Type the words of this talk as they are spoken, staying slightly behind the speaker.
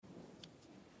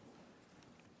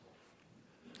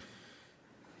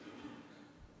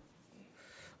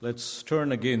Let's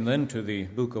turn again then to the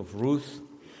book of Ruth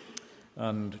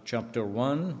and chapter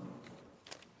 1.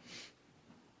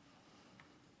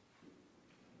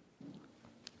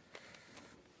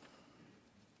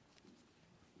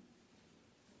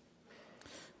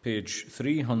 Page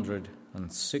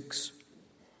 306.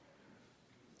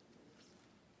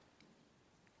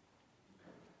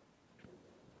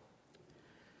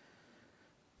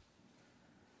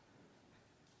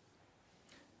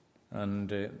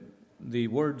 And the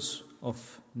words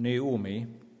of Naomi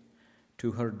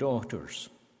to her daughters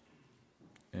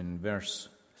in verse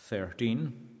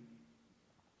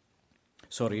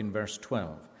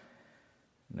 12.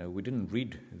 Now, we didn't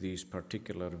read these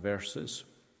particular verses,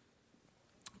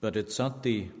 but it's at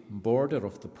the border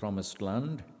of the promised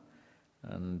land,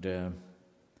 and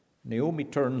Naomi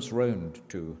turns round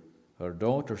to her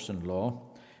daughters-in-law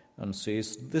and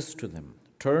says this to them: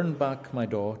 "Turn back, my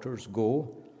daughters,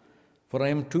 go, for I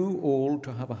am too old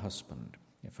to have a husband.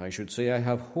 If I should say I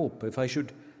have hope, if I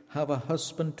should have a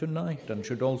husband tonight and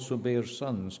should also bear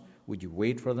sons, would you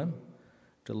wait for them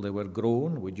till they were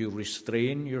grown? Would you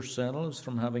restrain yourselves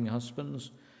from having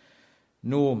husbands?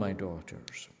 No, my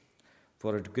daughters,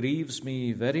 for it grieves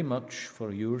me very much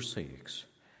for your sakes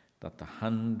that the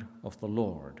hand of the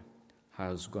Lord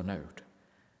has gone out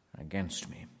against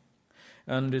me."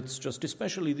 And it's just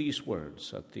especially these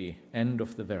words at the end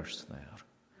of the verse there,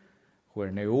 where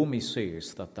Naomi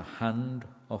says that the hand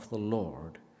of the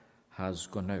Lord has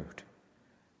gone out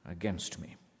against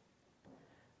me.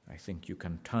 I think you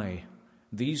can tie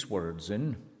these words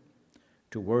in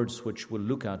to words which we'll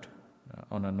look at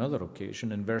on another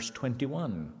occasion in verse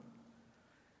 21.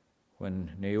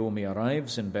 When Naomi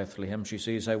arrives in Bethlehem, she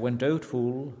says, "I went out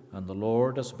full, and the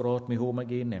Lord has brought me home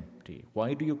again empty.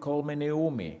 Why do you call me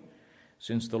Naomi,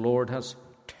 since the Lord has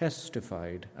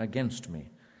testified against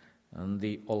me, and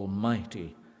the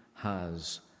Almighty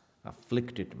has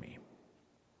afflicted me?"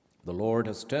 The Lord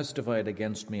has testified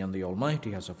against me, and the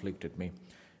Almighty has afflicted me.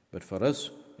 But for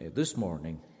us, this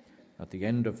morning, at the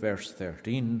end of verse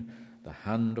 13, the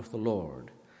hand of the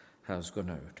Lord has gone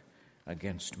out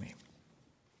against me.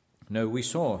 Now, we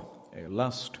saw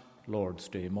last Lord's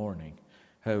Day morning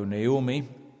how Naomi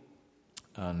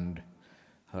and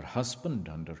her husband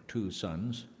and her two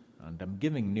sons, and I'm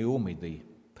giving Naomi the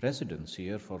precedence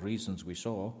here for reasons we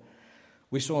saw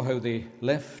how they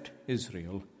left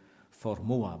Israel for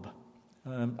Moab.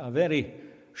 A very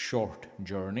short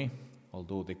journey,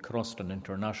 although they crossed an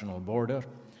international border.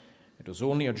 It was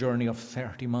only a journey of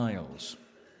 30 miles,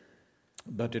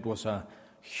 but it was a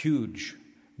huge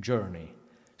journey,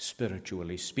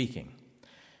 spiritually speaking.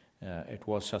 It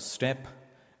was a step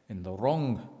in the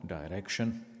wrong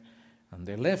direction, and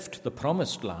they left the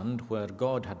promised land where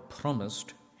God had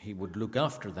promised He would look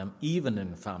after them even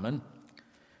in famine,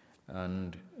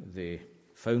 and they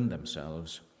found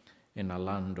themselves in a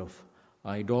land of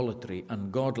idolatry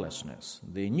and godlessness.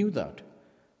 They knew that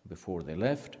before they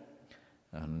left,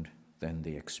 and then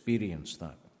they experienced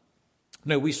that.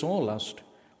 Now, we saw last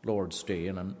Lord's Day,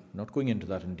 and I'm not going into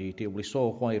that in detail, we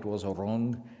saw why it was a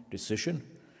wrong decision,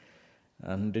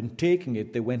 and in taking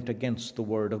it, they went against the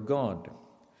Word of God,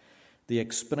 the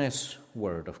express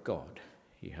Word of God.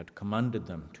 He had commanded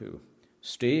them to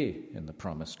stay in the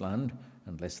promised land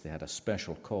unless they had a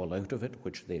special call out of it,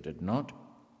 which they did not.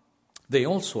 They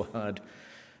also had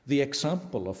the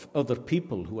example of other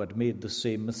people who had made the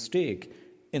same mistake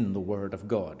in the Word of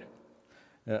God.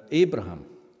 Abraham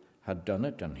had done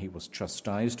it, and he was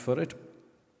chastised for it.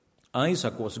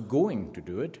 Isaac was going to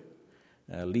do it,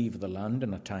 leave the land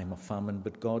in a time of famine,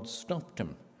 but God stopped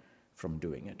him from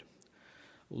doing it.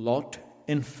 Lot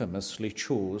infamously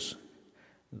chose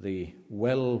the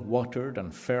well-watered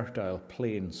and fertile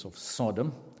plains of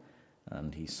Sodom,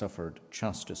 and he suffered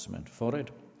chastisement for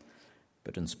it.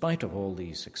 But in spite of all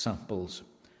these examples,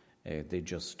 they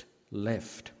just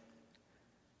left.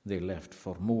 They left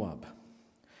for Moab.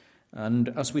 And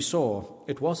as we saw,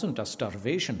 it wasn't a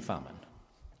starvation famine.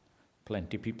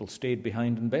 Plenty of people stayed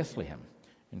behind in Bethlehem,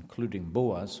 including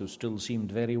Boaz, who still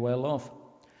seemed very well off.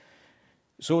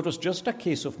 So it was just a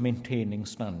case of maintaining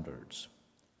standards,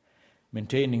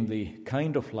 maintaining the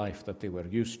kind of life that they were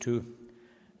used to,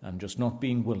 and just not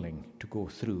being willing to go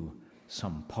through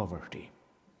some poverty.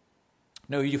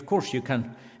 Now, of course, you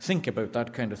can think about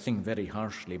that kind of thing very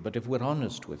harshly, but if we're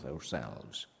honest with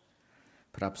ourselves,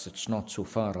 perhaps it's not so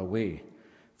far away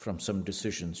from some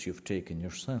decisions you've taken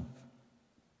yourself.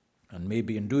 And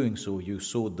maybe in doing so, you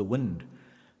sowed the wind,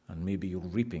 and maybe you're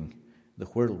reaping the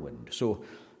whirlwind. So,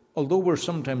 although we're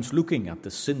sometimes looking at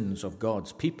the sins of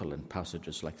God's people in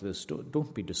passages like this,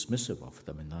 don't be dismissive of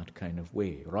them in that kind of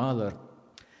way. Rather,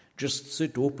 just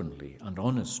sit openly and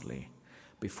honestly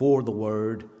before the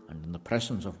Word and in the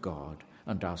presence of God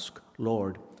and ask,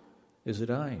 Lord, is it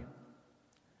I?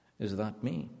 Is that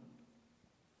me?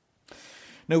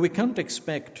 Now, we can't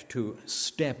expect to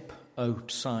step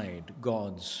outside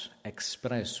God's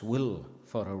express will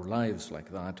for our lives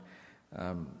like that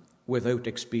without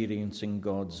experiencing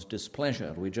God's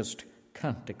displeasure. We just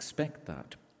can't expect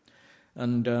that.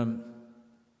 And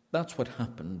that's what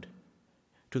happened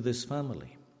to this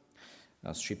family.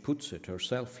 As she puts it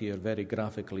herself here very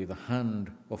graphically, the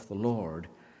hand of the Lord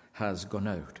has gone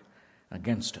out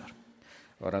against her.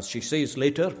 Or as she says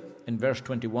later in verse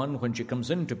 21, when she comes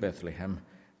into Bethlehem,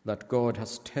 that God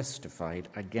has testified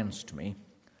against me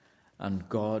and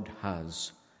God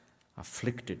has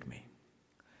afflicted me.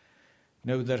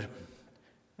 Now, there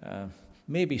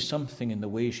may be something in the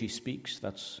way she speaks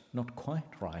that's not quite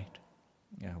right.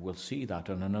 Yeah, we'll see that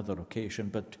on another occasion,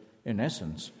 but in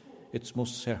essence, it's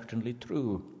most certainly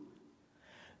true.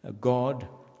 God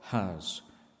has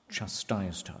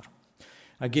chastised her.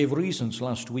 I gave reasons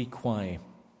last week why,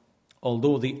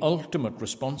 although the ultimate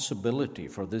responsibility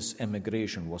for this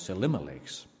emigration was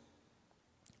Elimelech's,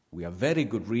 we have very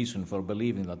good reason for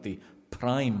believing that the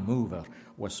prime mover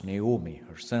was Naomi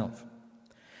herself.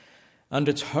 And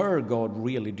it's her God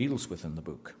really deals with in the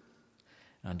book.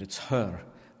 And it's her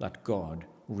that God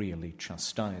really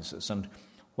chastises. And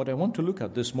what I want to look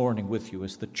at this morning with you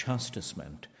is the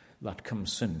chastisement that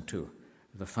comes into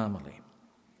the family.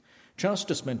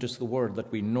 Chastisement is the word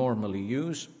that we normally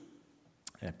use.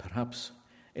 Perhaps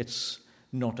it's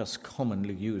not as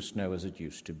commonly used now as it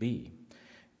used to be.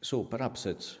 So perhaps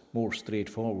it's more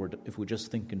straightforward if we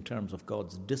just think in terms of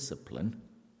God's discipline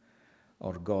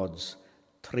or God's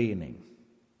training.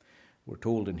 We're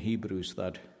told in Hebrews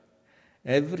that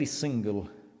every single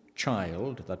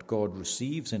child that God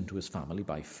receives into his family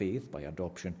by faith, by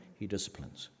adoption, he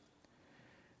disciplines.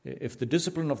 If the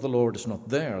discipline of the Lord is not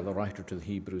there, the writer to the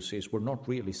Hebrews says, we're not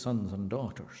really sons and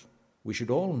daughters. We should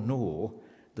all know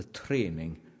the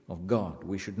training of God.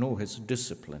 We should know his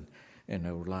discipline in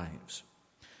our lives.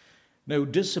 Now,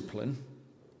 discipline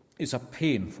is a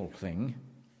painful thing,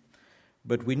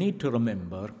 but we need to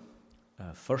remember,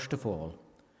 first of all,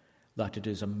 that it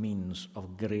is a means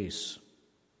of grace.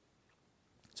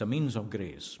 It's a means of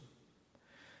grace.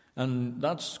 And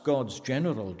that's God's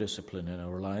general discipline in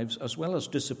our lives, as well as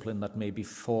discipline that may be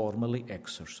formally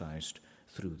exercised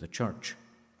through the church.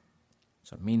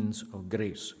 It's a means of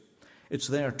grace. It's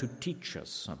there to teach us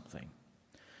something.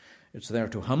 It's there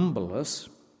to humble us.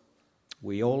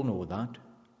 We all know that.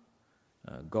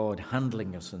 God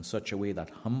handling us in such a way that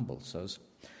humbles us.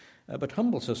 But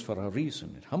humbles us for a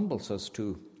reason. It humbles us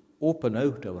to open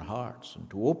out our hearts and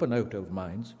to open out our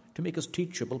minds to make us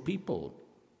teachable people.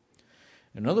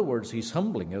 In other words, he's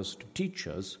humbling us to teach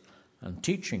us and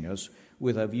teaching us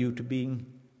with a view to being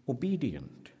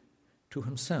obedient to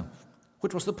himself,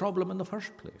 which was the problem in the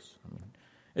first place.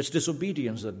 It's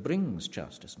disobedience that brings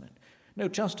chastisement. Now,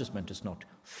 chastisement is not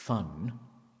fun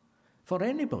for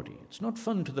anybody. It's not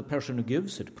fun to the person who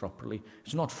gives it properly.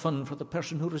 It's not fun for the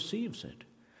person who receives it.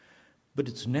 But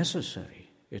it's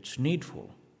necessary. It's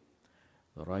needful.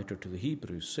 The writer to the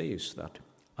Hebrews says that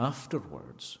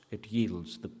afterwards it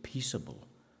yields the peaceable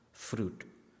fruit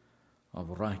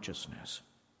of righteousness.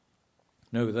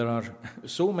 Now, there are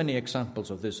so many examples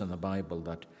of this in the Bible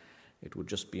that it would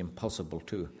just be impossible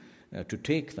to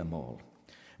take them all.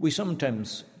 We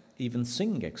sometimes even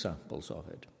sing examples of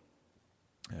it.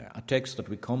 A text that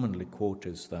we commonly quote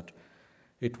is that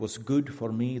it was good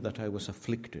for me that I was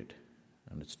afflicted.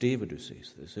 And it's David who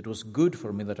says this. It was good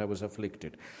for me that I was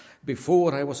afflicted.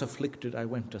 Before I was afflicted, I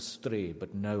went astray,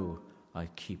 but now I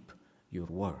keep your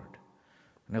word.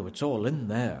 Now, it's all in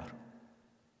there.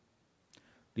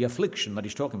 The affliction that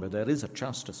he's talking about there is a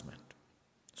chastisement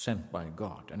sent by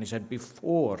God. And he said,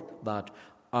 before that,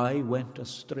 I went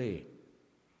astray.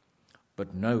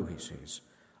 But now, he says,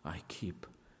 I keep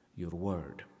your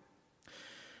word.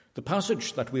 The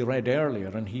passage that we read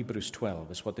earlier in Hebrews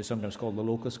 12 is what they sometimes call the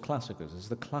locus classicus. It's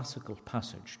the classical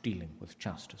passage dealing with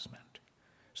chastisement.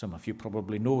 Some of you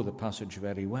probably know the passage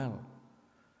very well.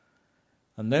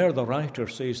 And there the writer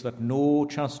says that no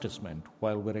chastisement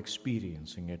while we're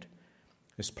experiencing it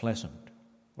is pleasant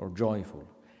or joyful.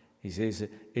 He says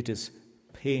it is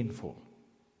painful.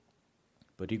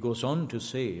 But he goes on to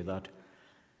say that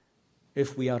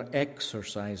if we are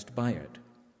exercised by it,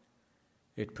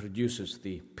 it produces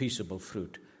the peaceable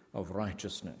fruit of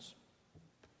righteousness.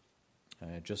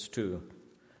 Just to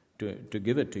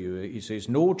give it to you, he says,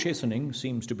 no chastening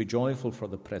seems to be joyful for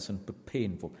the present, but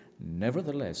painful.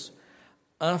 Nevertheless,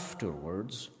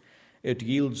 afterwards, it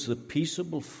yields the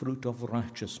peaceable fruit of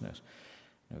righteousness.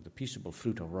 Now, the peaceable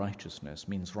fruit of righteousness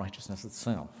means righteousness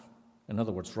itself. In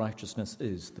other words, righteousness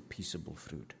is the peaceable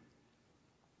fruit.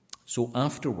 So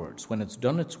afterwards, when it's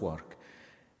done its work,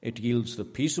 it yields the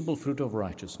peaceable fruit of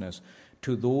righteousness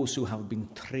to those who have been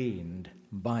trained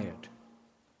by it.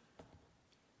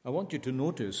 I want you to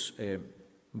notice,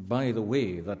 by the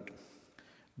way,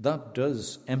 that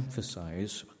does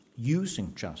emphasize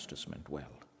using chastisement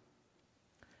well.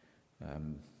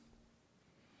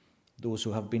 Those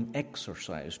who have been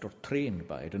exercised or trained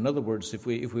by it. In other words, if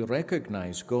we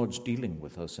recognize God's dealing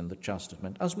with us in the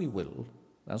chastisement, as we will,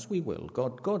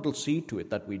 God will see to it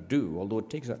that we do, although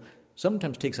it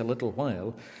sometimes takes a little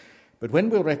while. But when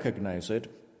we recognize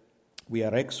it, we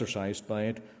are exercised by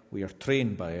it, we are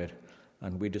trained by it,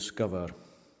 and we discover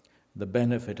the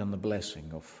benefit and the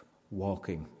blessing of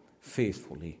walking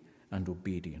faithfully and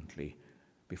obediently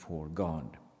before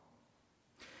God.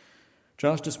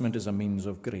 Chastisement is a means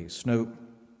of grace. Now,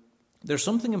 there's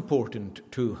something important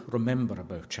to remember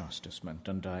about chastisement,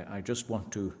 and I just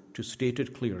want to state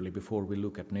it clearly before we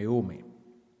look at Naomi.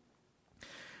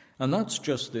 And that's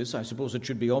just this. I suppose it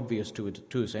should be obvious to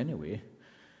us anyway,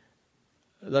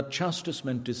 that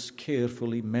chastisement is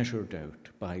carefully measured out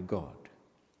by God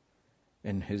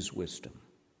in his wisdom.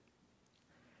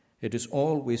 It is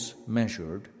always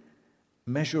measured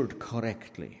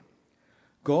correctly.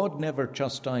 God never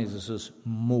chastises us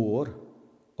more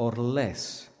or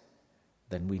less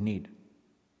than we need.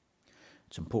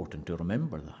 It's important to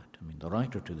remember that. I mean, the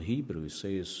writer to the Hebrews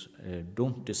says,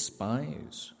 don't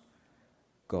despise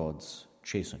God's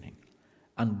chastening,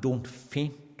 and don't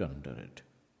faint under it.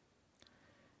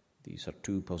 These are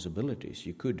two possibilities.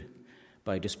 You could,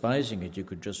 by despising it, you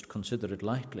could just consider it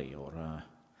lightly, or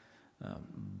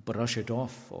brush it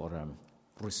off, or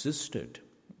resist it.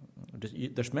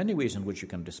 There's many ways in which you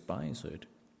can despise it.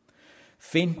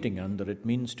 Fainting under it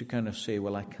means to kind of say,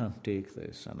 well, I can't take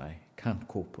this and I can't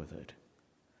cope with it.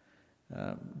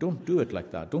 Don't do it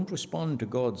like that. Don't respond to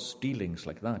God's dealings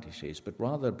like that, he says, but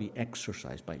rather be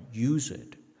exercised by use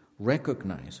it,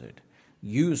 recognize it,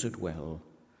 use it well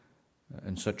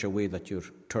in such a way that you're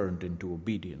turned into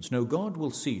obedience. Now, God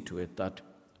will see to it that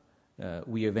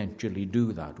we eventually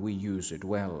do that. We use it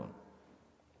well.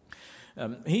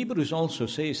 Hebrews also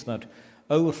says that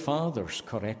our fathers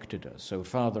corrected us, our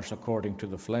fathers according to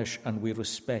the flesh, and we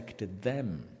respected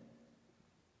them.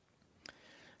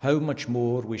 How much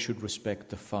more we should respect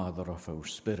the Father of our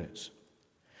spirits.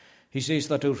 He says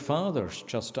that our fathers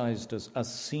chastised us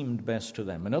as seemed best to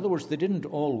them. In other words, they didn't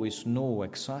always know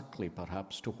exactly,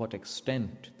 perhaps, to what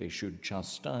extent they should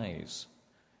chastise.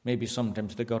 Maybe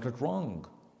sometimes they got it wrong.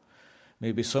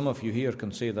 Maybe some of you here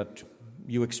can say that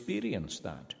you experienced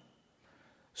that.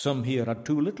 Some here had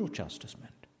too little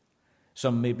chastisement.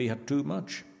 Some maybe had too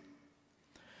much.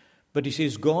 But he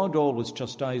says God always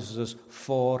chastises us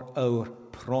for our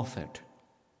profit.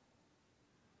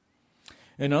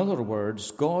 In other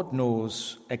words, God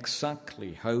knows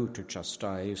exactly how to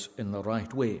chastise in the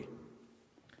right way.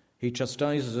 He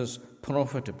chastises us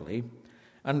profitably,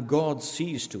 and God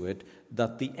sees to it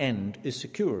that the end is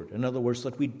secured. In other words,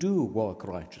 that we do walk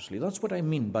righteously. That's what I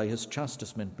mean by his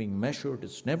chastisement being measured.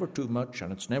 It's never too much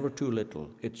and it's never too little.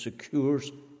 It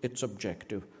secures its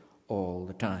objective all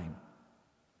the time.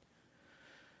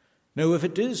 Now, if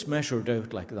it is measured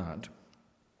out like that,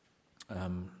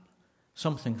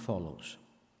 something follows.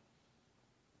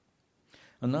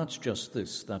 And that's just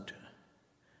this, that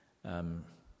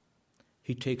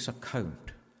he takes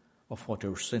account of what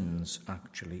our sins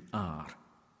actually are.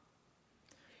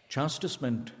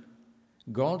 Chastisement,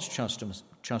 God's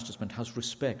chastisement has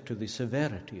respect to the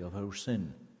severity of our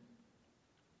sin.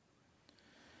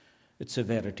 Its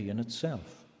severity in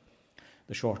itself.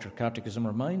 The Shorter Catechism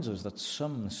reminds us that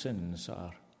some sins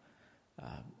are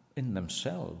in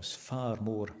themselves far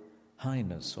more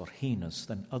heinous or heinous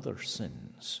than other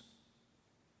sins.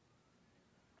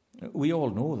 We all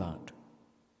know that.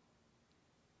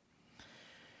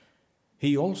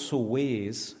 He also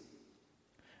weighs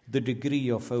the degree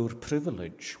of our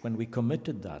privilege when we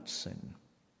committed that sin,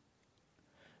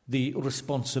 the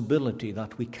responsibility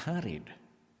that we carried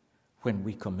when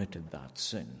we committed that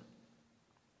sin.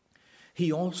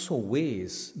 He also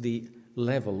weighs the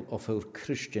level of our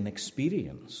Christian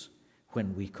experience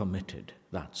when we committed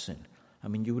that sin. I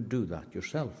mean, you would do that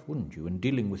yourself, wouldn't you? In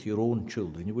dealing with your own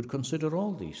children, you would consider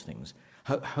all these things.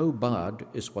 How bad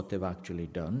is what they've actually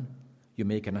done? You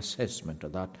make an assessment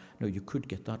of that. No, you could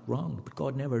get that wrong, but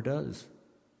God never does.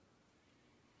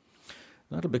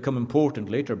 That'll become important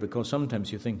later, because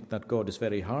sometimes you think that God is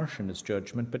very harsh in his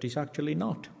judgment, but he's actually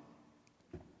not.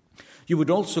 You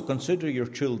would also consider your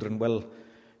children. Well,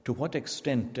 to what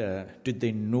extent did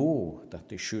they know that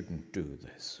they shouldn't do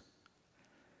this?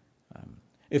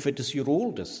 If it is your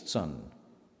oldest son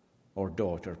or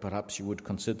daughter, perhaps you would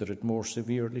consider it more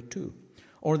severely too.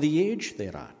 Or the age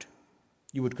they're at.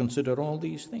 You would consider all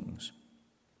these things.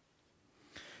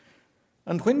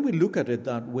 And when we look at it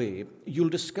that way, you'll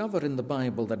discover in the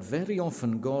Bible that very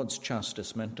often God's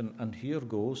chastisement, and here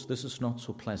goes, this is not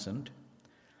so pleasant,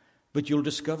 but you'll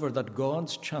discover that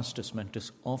God's chastisement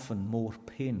is often more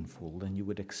painful than you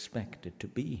would expect it to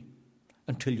be,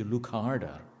 until you look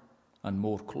harder and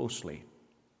more closely.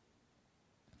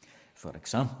 For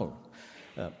example,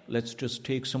 let's just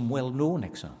take some well-known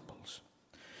examples.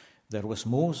 There was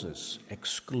Moses'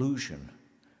 exclusion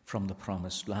from the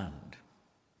promised land,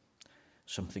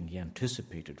 something he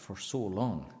anticipated for so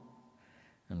long,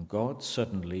 and God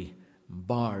suddenly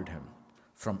barred him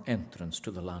from entrance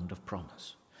to the land of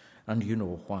promise. And you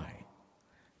know why?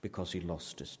 Because he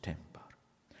lost his temper,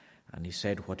 and he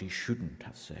said what he shouldn't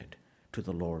have said to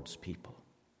the Lord's people.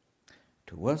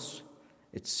 To us,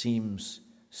 it seems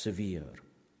severe.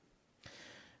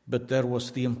 But there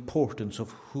was the importance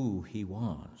of who he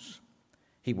was.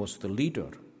 He was the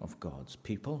leader of God's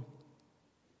people.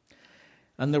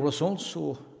 And there was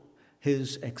also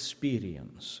his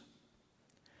experience.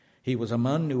 He was a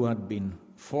man who had been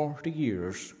 40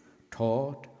 years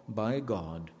taught by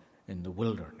God in the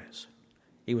wilderness.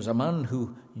 He was a man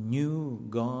who knew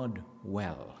God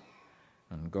well,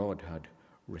 and God had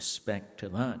respect to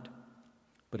that.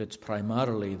 But it's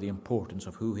primarily the importance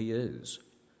of who he is,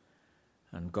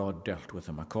 and God dealt with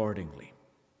him accordingly.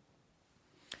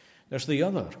 There's the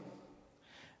other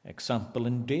example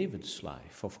in David's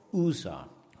life of Uzzah,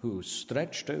 who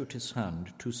stretched out his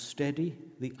hand to steady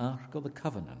the Ark of the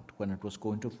Covenant when it was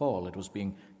going to fall. It was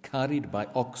being carried by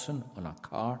oxen on a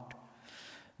cart.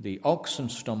 The oxen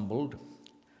stumbled,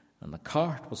 and the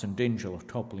cart was in danger of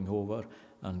toppling over,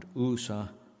 and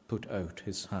Uzzah put out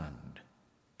his hand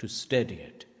to steady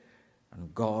it,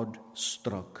 and God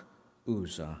struck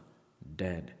Uzzah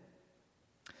dead.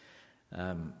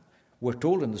 We're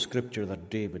told in the scripture that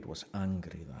David was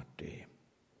angry that day.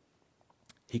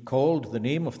 He called the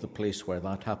name of the place where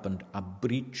that happened a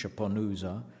breach upon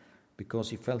Uzzah,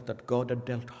 because he felt that God had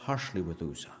dealt harshly with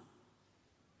Uzzah.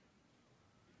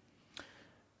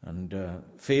 And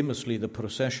famously, the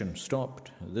procession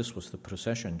stopped. This was the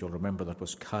procession, you'll remember, that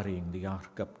was carrying the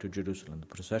ark up to Jerusalem. The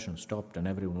procession stopped and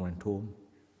everyone went home.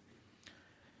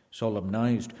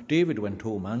 Solemnized, David went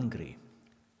home angry.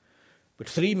 But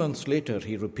 3 months later,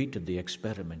 he repeated the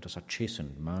experiment as a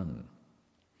chastened man.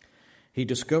 He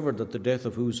discovered that the death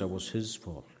of Uzzah was his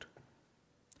fault,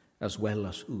 as well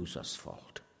as Uzzah's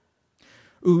fault.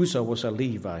 Uzzah was a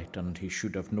Levite, and he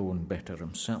should have known better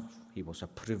himself. He was a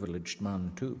privileged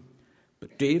man too.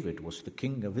 But David was the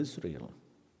king of Israel,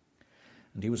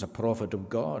 and he was a prophet of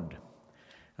God.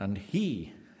 And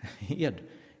he had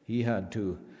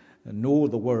to know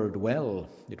the word well.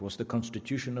 It was the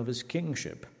constitution of his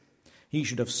kingship. He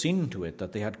should have seen to it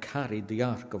that they had carried the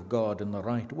ark of God in the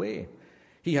right way.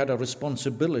 He had a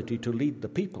responsibility to lead the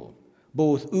people.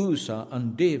 Both Uzzah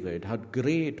and David had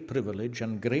great privilege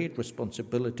and great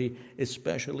responsibility,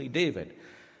 especially David.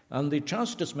 And the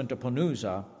chastisement upon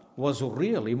Uzzah was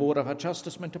really more of a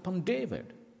chastisement upon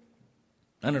David.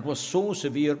 And it was so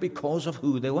severe because of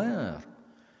who they were.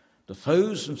 The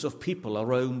thousands of people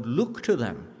around looked to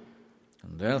them,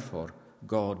 and therefore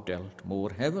God dealt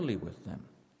more heavily with them.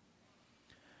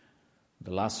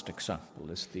 The last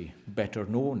example is the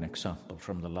better-known example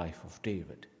from the life of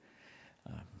David.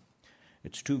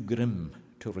 It's too grim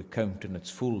to recount in its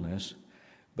fullness,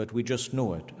 but we just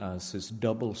know it as his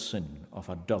double sin of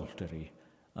adultery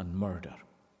and murder,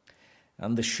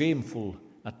 and the shameful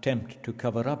attempt to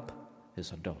cover up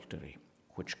his adultery,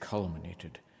 which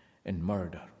culminated in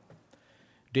murder.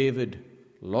 David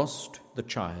lost the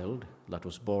child that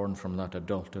was born from that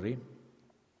adultery.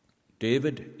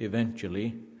 David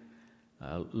eventually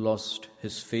lost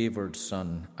his favored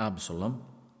son Absalom.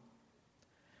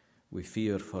 We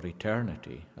fear for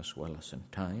eternity as well as in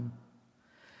time.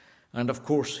 And of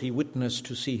course, he witnessed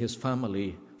to see his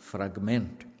family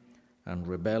fragment and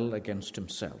rebel against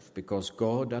himself, because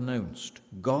God announced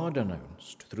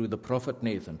through the prophet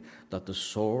Nathan that the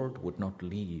sword would not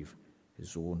leave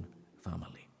his own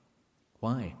family.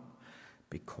 Why?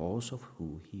 Because of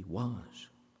who he was.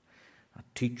 A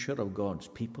teacher of God's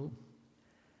people,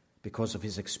 because of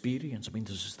his experience. I mean,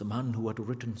 this is the man who had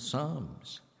written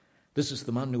Psalms. This is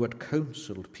the man who had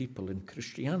counseled people in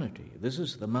Christianity. This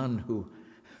is the man who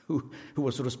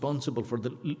was responsible for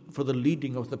the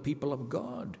leading of the people of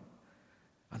God,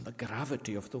 and the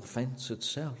gravity of the offense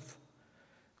itself.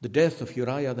 The death of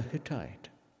Uriah the Hittite.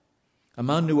 A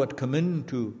man who had come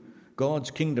into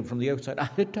God's kingdom from the outside, a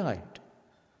Hittite.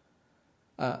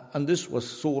 And this was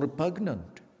so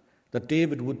repugnant that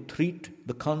David would treat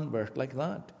the convert like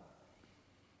that.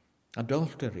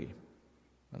 Adultery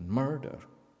and murder.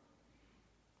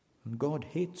 And God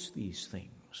hates these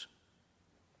things.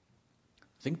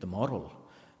 I think the moral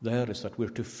there is that we're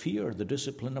to fear the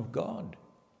discipline of God.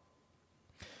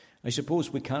 I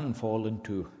suppose we can fall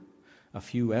into a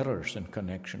few errors in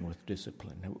connection with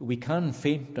discipline. We can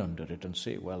faint under it and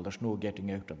say, well, there's no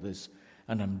getting out of this,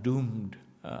 and I'm doomed.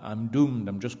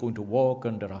 I'm just going to walk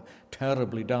under a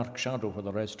terribly dark shadow for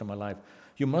the rest of my life.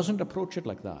 You mustn't approach it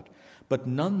like that. But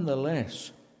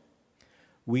nonetheless,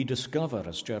 we discover,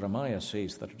 as Jeremiah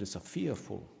says, that it is a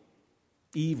fearful,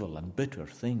 evil and bitter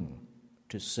thing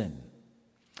to sin.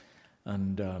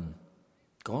 And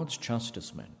God's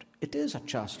chastisement, it is a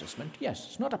chastisement. Yes,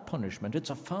 it's not a punishment. It's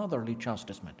a fatherly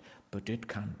chastisement. But it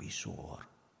can be sore.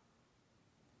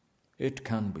 It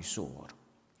can be sore.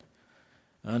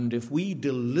 And if we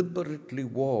deliberately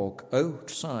walk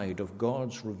outside of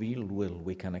God's revealed will,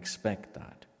 we can expect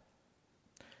that.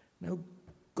 Now,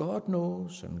 God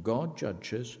knows and God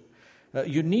judges.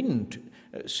 You needn't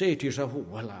say to yourself, oh,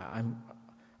 well,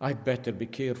 I'd better be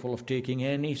careful of taking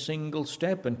any single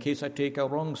step in case I take a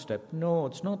wrong step. No,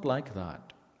 it's not like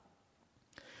that.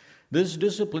 This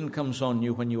discipline comes on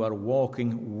you when you are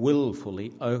walking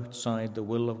willfully outside the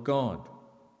will of God.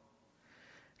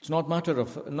 It's not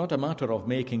a matter of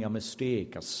making a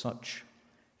mistake as such.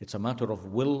 It's a matter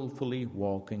of willfully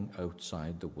walking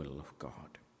outside the will of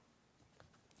God.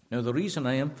 Now, the reason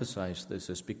I emphasize this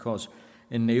is because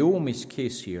in Naomi's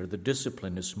case here, the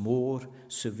discipline is more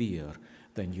severe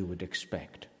than you would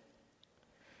expect.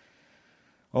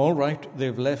 All right,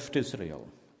 they've left Israel,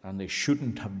 and they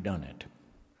shouldn't have done it.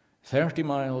 30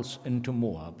 miles into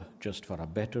Moab, just for a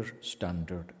better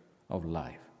standard of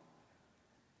life.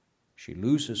 She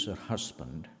loses her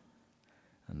husband,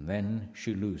 and then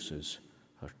she loses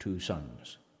her 2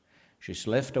 sons. She's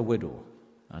left a widow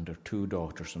and her 2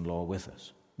 daughters-in-law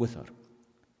with her,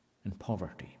 in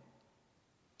poverty.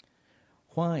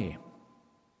 Why?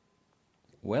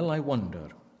 Well, I wonder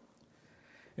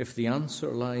if the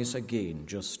answer lies again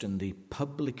just in the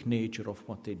public nature of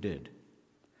what they did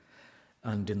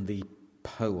and in the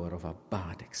power of a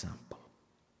bad example.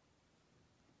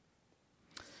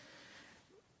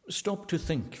 Stop to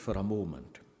think for a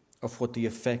moment of what the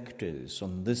effect is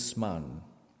on this man,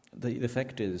 the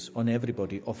effect is on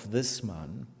everybody of this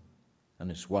man and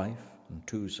his wife and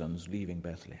 2 sons leaving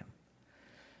Bethlehem.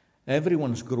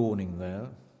 Everyone's groaning there.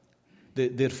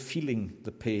 They're feeling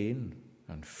the pain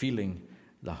and feeling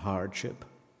the hardship,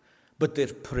 but they're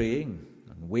praying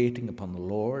and waiting upon the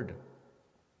Lord.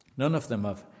 None of them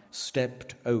have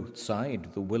stepped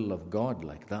outside the will of God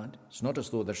like that. It's not as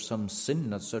though there's some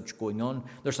sin as such going on.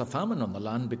 There's a famine on the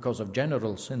land because of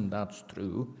general sin, that's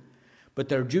true. But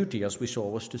their duty, as we saw,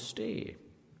 was to stay,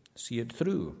 see it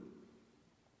through.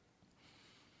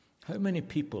 How many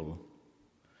people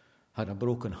had a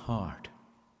broken heart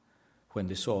when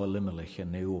they saw Elimelech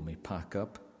and Naomi pack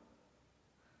up?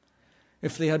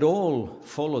 If they had all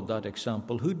followed that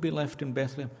example, who'd be left in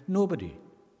Bethlehem? Nobody.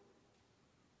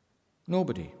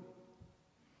 Nobody.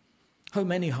 How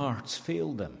many hearts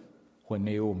failed them when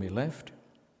Naomi left?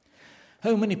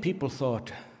 How many people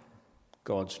thought,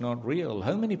 God's not real?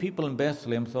 How many people in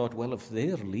Bethlehem thought, well, if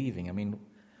they're leaving,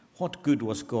 what good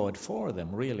was God for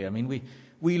them, really?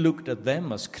 We looked at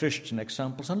them as Christian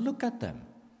examples, and look at them.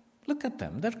 Look at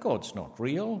them. Their God's not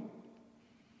real.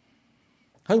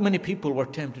 How many people were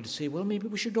tempted to say, well, maybe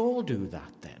we should all do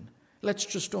that then. Let's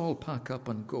just all pack up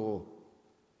and go.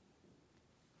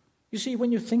 You see,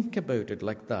 when you think about it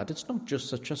like that, it's not just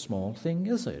such a small thing,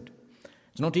 is it?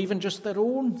 It's not even just their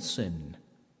own sin.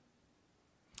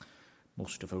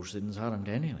 Most of our sins aren't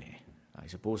anyway. I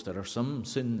suppose there are some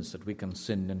sins that we can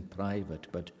sin in private,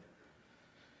 but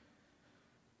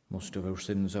most of our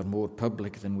sins are more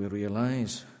public than we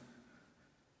realize.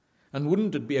 And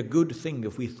wouldn't it be a good thing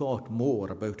if we thought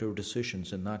more about our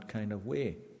decisions in that kind of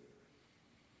way?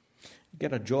 You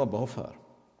get a job offer,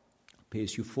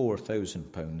 pays you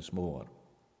 £4,000 more.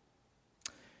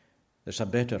 There's a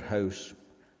better house,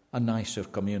 a nicer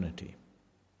community.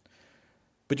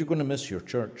 But you're going to miss your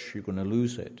church, you're going to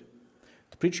lose it.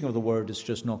 The preaching of the word is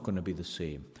just not going to be the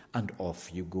same, and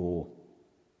off you go.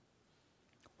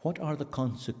 What are the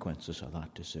consequences of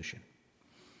that decision?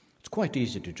 It's quite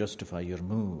easy to justify your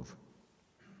move.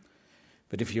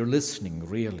 But if you're listening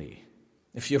really,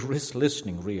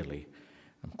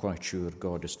 I'm quite sure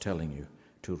God is telling you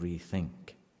to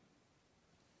rethink.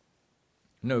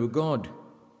 No, God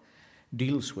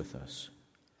deals with us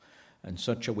in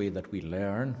such a way that we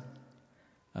learn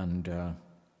and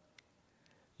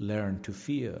learn to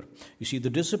fear. You see, the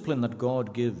discipline that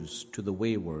God gives to the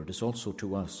wayward is also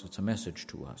to us. It's a message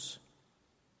to us.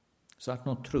 Is that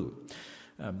not true?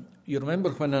 You remember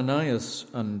when Ananias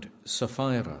and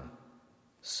Sapphira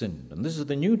sinned, and this is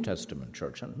the New Testament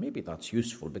church, and maybe that's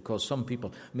useful because some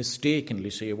people mistakenly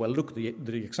say, well, look, the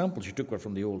examples you took were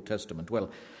from the Old Testament.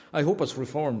 Well, I hope as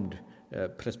Reformed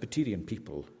Presbyterian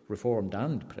people, Reformed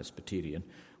and Presbyterian,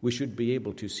 we should be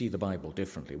able to see the Bible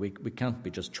differently. We can't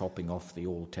be just chopping off the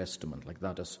Old Testament like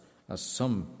that as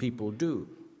some people do.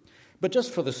 But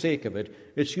just for the sake of it,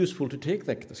 it's useful to take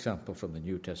that example from the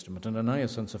New Testament. And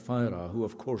Ananias and Sapphira, who,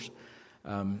 of course,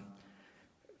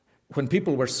 when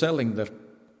people were selling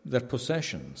their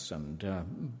possessions and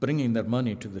bringing their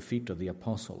money to the feet of the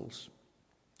apostles,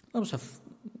 that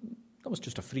was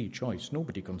just a free choice.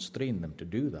 Nobody constrained them to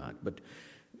do that. But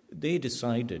they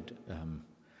decided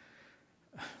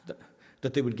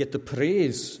that they would get the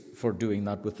praise for doing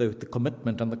that without the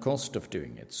commitment and the cost of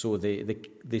doing it. So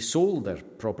they sold their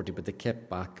property, but they kept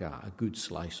back a good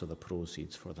slice of the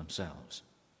proceeds for themselves.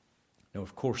 Now,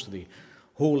 of course, the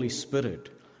Holy Spirit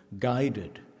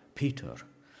guided Peter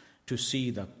to see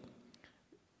that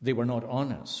they were not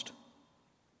honest.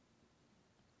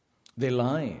 They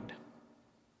lied.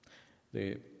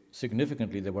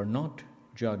 Significantly, they were not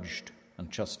judged and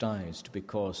chastised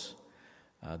because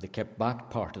they kept back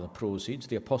part of the proceeds.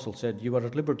 The apostle said, you are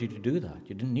at liberty to do that.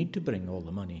 You didn't need to bring all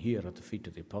the money here at the feet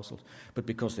of the apostles. But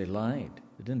because they lied,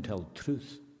 they didn't tell the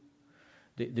truth.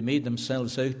 They made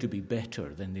themselves out to be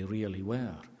better than they really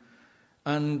were.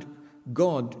 And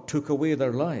God took away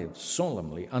their lives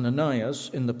solemnly.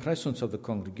 Ananias, in the presence of the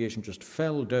congregation, just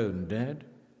fell down dead.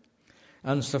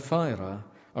 And Sapphira,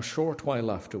 a short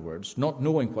while afterwards, not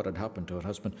knowing what had happened to her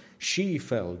husband, she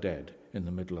fell dead in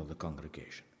the middle of the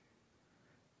congregation.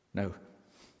 Now,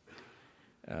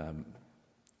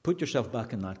 put yourself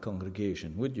back in that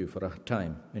congregation, would you, for a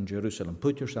time in Jerusalem?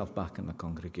 Put yourself back in the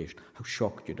congregation. How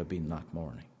shocked you'd have been that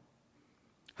morning.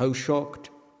 How shocked.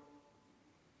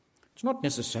 It's not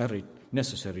necessary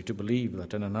to believe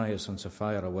that Ananias and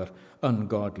Sapphira were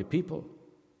ungodly people.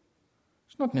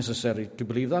 It's not necessary to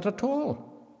believe that at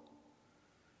all.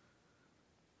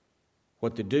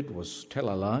 What they did was tell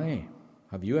a lie.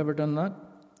 Have you ever done that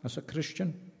as a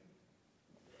Christian?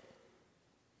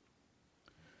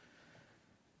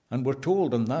 And we're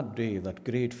told on that day that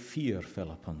great fear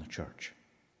fell upon the church.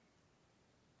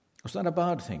 Was that a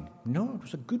bad thing? No, it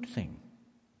was a good thing.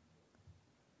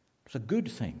 It was a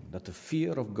good thing that the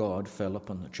fear of God fell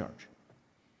upon the church.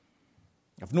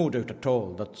 I've no doubt at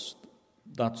all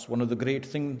that's one of the great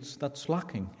things that's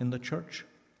lacking in the church.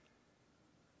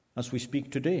 As we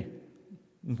speak today,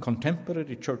 in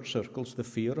contemporary church circles, the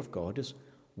fear of God is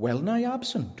well nigh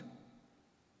absent.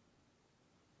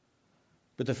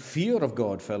 But the fear of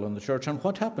God fell on the church, and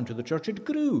what happened to the church? It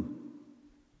grew.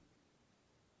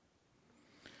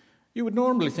 You would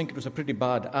normally think it was a pretty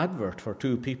bad advert for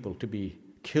two people to be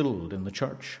killed in the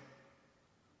church,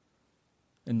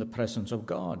 in the presence of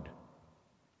God.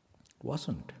 It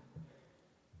wasn't.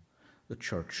 The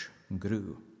church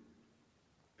grew.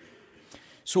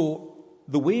 So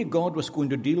the way God was going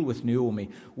to deal with Naomi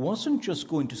wasn't just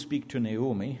going to speak to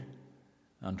Naomi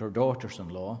and her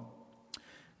daughters-in-law.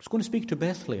 He was going to speak to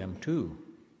Bethlehem too.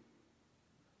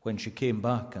 When she came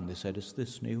back and they said, is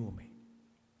this Naomi?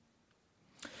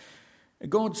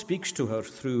 God speaks to her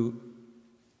through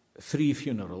 3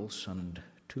 funerals and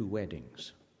 2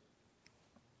 weddings.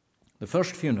 The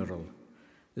first funeral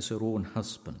is her own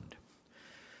husband.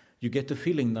 You get the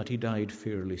feeling that he died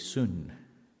fairly soon.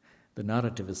 The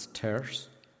narrative is terse,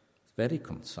 very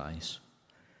concise,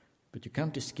 but you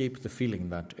can't escape the feeling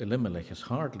that Elimelech has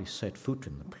hardly set foot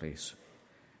in the place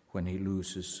when he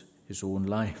loses his own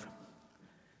life.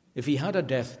 If he had a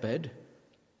deathbed,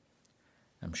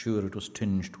 I'm sure it was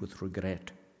tinged with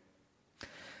regret.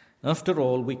 After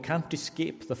all, we can't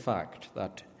escape the fact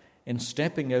that in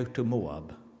stepping out to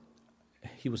Moab,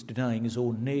 he was denying his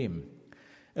own name.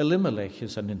 Elimelech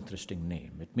is an interesting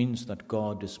name. It means that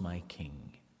God is my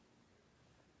king.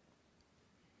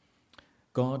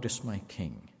 God is my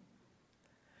king.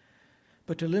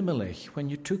 But Elimelech, when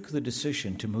you took the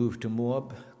decision to move to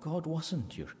Moab, God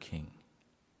wasn't your king.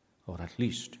 Or at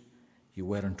least you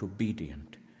weren't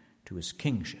obedient to his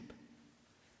kingship.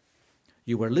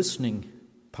 You were listening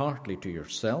partly to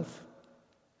yourself,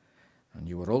 and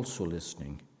you were also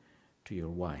listening to your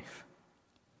wife,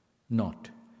 not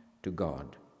to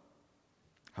God.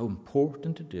 How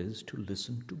important it is to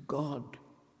listen to God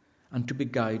and to be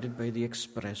guided by the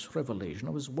express revelation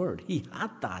of his word. He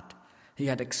had that. He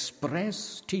had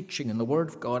express teaching in the word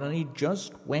of God, and he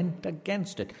just went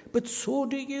against it. But so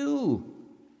do you.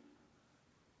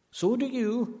 So do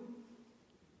you.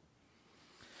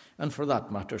 And for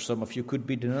that matter, some of you could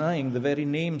be denying the very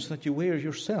names that you wear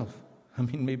yourself. I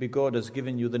mean, maybe God has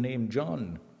given you the name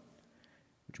John,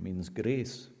 which means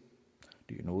grace.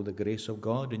 Do you know the grace of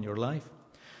God in your life?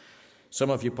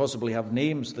 Some of you possibly have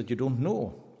names that you don't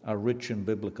know are rich in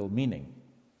biblical meaning.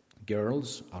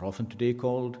 Girls are often today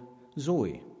called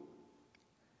Zoe.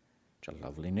 It's a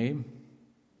lovely name,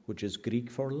 which is Greek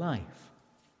for life.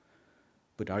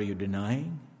 But are you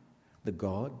denying the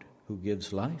God who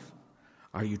gives life?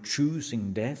 Are you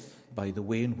choosing death by the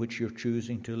way in which you're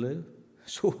choosing to live?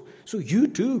 So you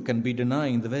too can be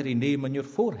denying the very name on your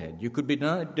forehead. You could be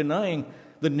denying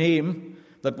the name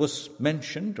that was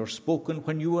mentioned or spoken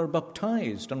when you were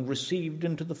baptized and received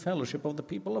into the fellowship of the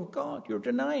people of God. You're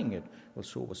denying it. Well,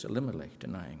 so was Elimelech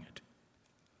denying it.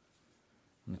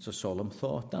 And it's a solemn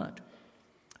thought that.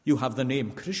 You have the name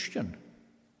Christian.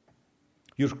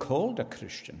 You're called a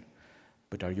Christian.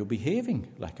 But are you behaving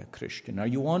like a Christian? Are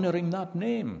you honoring that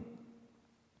name?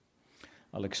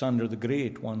 Alexander the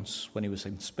Great once, when he was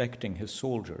inspecting his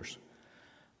soldiers,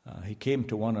 he came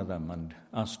to one of them and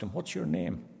asked him, "What's your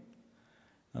name?"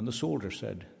 And the soldier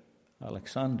said,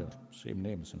 "Alexander," same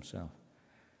name as himself.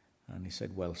 And he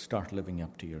said, "Well, start living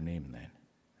up to your name then,"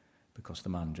 because the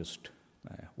man just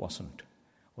wasn't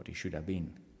what he should have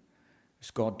been. Is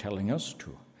God telling us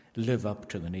to live up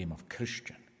to the name of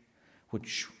Christian,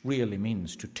 which really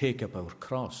means to take up our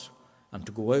cross and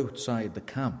to go outside the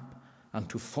camp and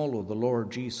to follow the Lord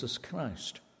Jesus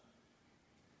Christ?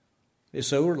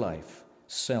 Is our life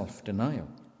self-denial?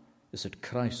 Is it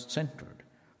Christ-centered?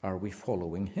 Are we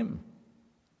following him?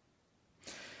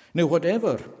 Now,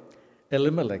 whatever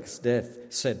Elimelech's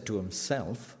death said to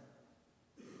himself,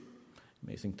 you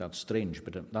may think that's strange,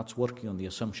 but that's working on the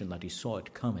assumption that he saw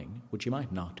it coming, which he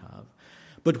might not have.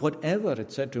 But whatever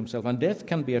it said to himself, and death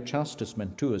can be a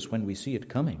chastisement to us when we see it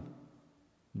coming.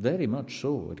 Very much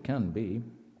so, it can be.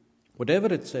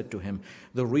 Whatever it said to him,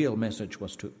 the real message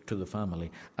was to the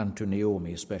family and to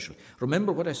Naomi especially.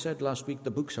 Remember what I said last week,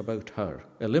 the book's about her.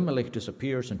 Elimelech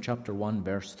disappears in chapter 1,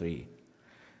 verse 3.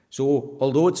 So,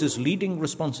 although it's his leading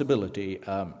responsibility,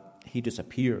 he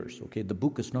disappears. Okay, the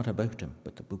book is not about him,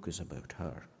 but the book is about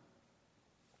her.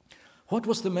 What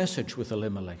was the message with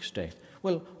Elimelech's death?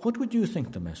 Well, what would you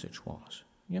think the message was?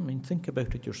 I mean, think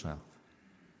about it yourself.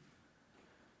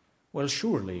 Well,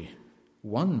 surely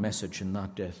one message in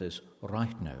that death is,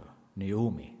 right now,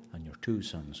 Naomi and your 2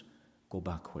 sons, go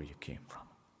back where you came from.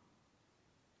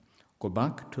 Go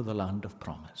back to the land of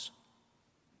promise.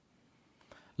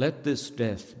 Let this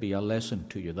death be a lesson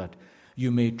to you that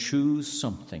you may choose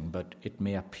something, but it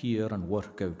may appear and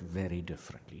work out very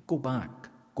differently. Go back.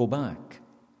 Go back.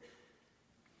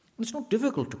 It's not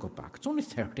difficult to go back. It's only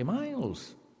 30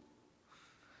 miles.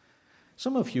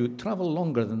 Some of you travel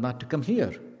longer than that to come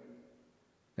here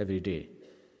every day,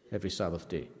 every Sabbath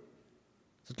day.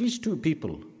 There's at least 2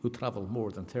 people who travel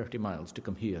more than 30 miles to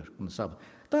come here on the Sabbath.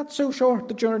 That's how short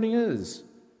the journey is.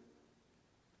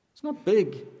 It's not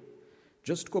big.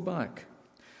 Just go back.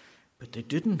 But they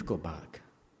didn't go back.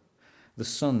 The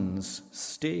sons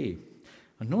stay.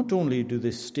 And not only do they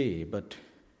stay, but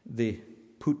they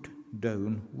put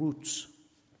down roots.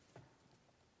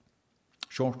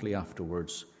 Shortly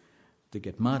afterwards, they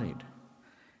get married,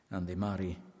 and they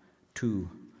marry 2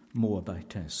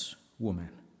 Moabitess women.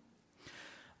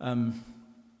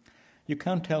 You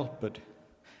can't help but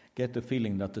get the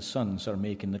feeling that the sons are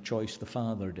making the choice the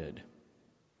father did.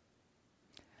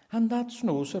 And that's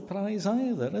no surprise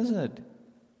either, is it?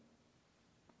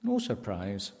 No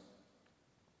surprise.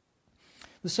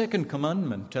 The second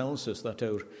commandment tells us that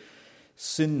our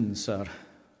sins are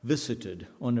visited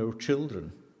on our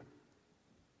children.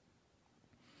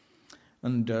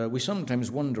 And we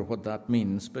sometimes wonder what that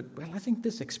means, but, well, I think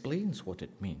this explains what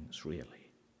it means,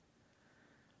 really.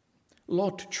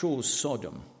 Lot chose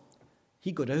Sodom.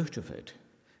 He got out of it,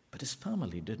 but his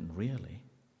family didn't really.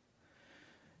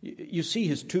 You see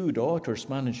his 2 daughters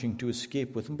managing to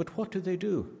escape with him, but what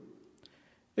do?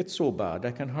 It's so bad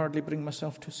I can hardly bring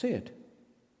myself to say it.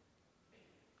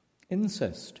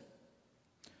 Incest.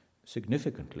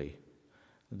 Significantly,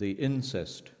 the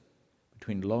incest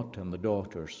between Lot and the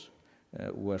daughters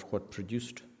were what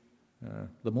produced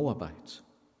the Moabites.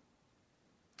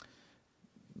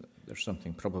 There's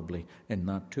something probably in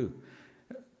that too.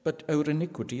 But our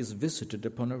iniquity is visited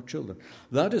upon our children.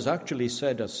 That is actually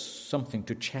said as something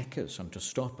to check us and to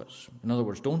stop us. In other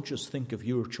words, don't just think of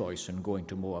your choice in going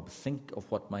to Moab. Think of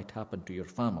what might happen to your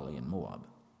family in Moab.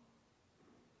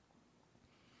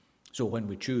 So when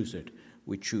we choose it,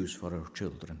 we choose for our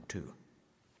children too.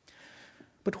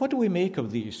 But what do we make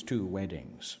of these 2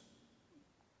 weddings?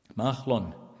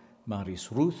 Mahlon marries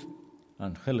Ruth,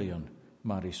 and Chilion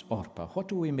marries Orpah. What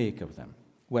do we make of them?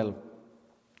 Well,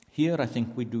 here I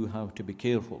think we do have to be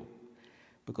careful,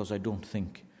 because I don't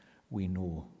think we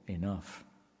know enough.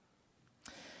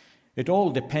 It all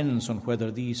depends on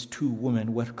whether these two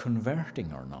women were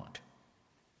converting or not.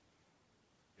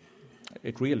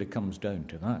 It really comes down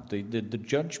to that. The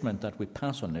judgment that we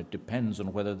pass on it depends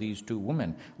on whether these two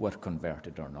women were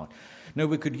converted or not. Now,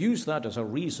 we could use that as a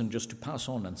reason just to pass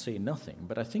on and say nothing,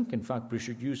 but I think, in fact, we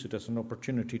should use it as an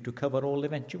opportunity to cover all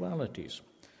eventualities.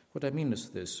 What I mean is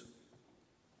this.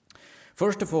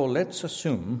 First of all, let's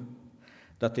assume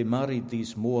that they married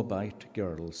these Moabite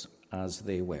girls as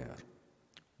they were,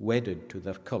 wedded to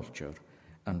their culture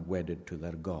and wedded to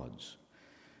their gods.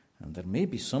 And there may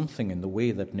be something in the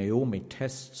way that Naomi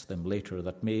tests them later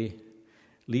that may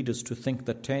lead us to think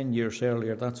that 10 years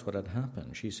earlier that's what had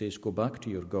happened. She says, go back to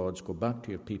your gods, go back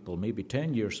to your people. Maybe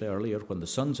 10 years earlier, when the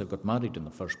sons had got married in the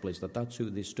first place, that's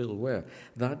who they still were.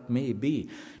 That may be.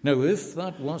 Now, if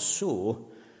that was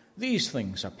so, these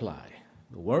things apply.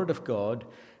 The Word of God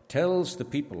tells the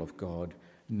people of God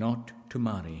not to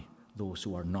marry those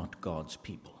who are not God's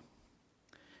people.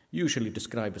 Usually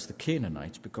described as the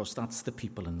Canaanites, because that's the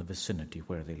people in the vicinity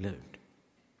where they lived.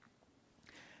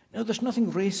 Now, there's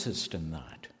nothing racist in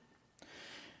that.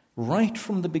 Right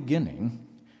from the beginning,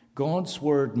 God's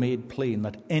word made plain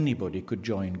that anybody could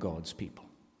join God's people.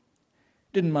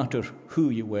 Didn't matter who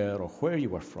you were or where you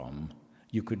were from,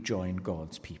 you could join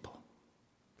God's people.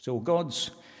 So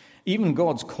even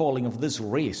God's calling of this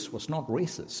race was not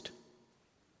racist.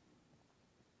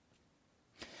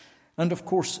 And of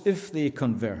course, if they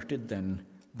converted, then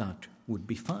that would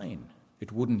be fine.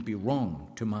 It wouldn't be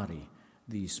wrong to marry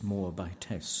these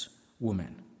Moabitess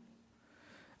women.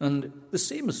 And the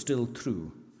same is still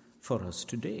true for us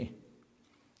today.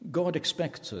 God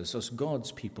expects us, as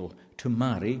God's people, to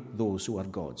marry those who are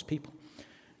God's people.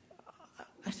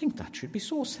 I think that should be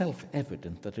so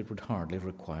self-evident that it would hardly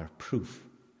require proof.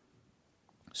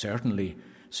 Certainly,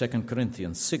 2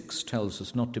 Corinthians 6 tells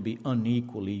us not to be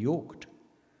unequally yoked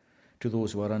to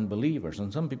those who are unbelievers.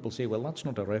 And some people say, well, that's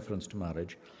not a reference to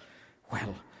marriage.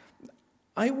 Well,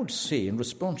 I would say in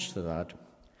response to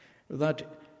that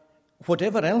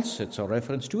whatever else it's a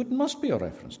reference to, it must be a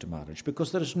reference to marriage,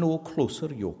 because there is no closer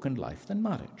yoke in life than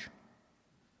marriage.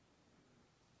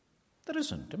 There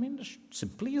isn't. There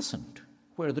simply isn't,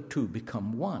 where the two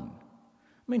become one.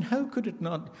 How could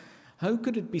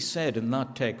it be said in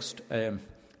that text,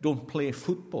 don't play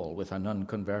football with an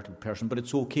unconverted person, but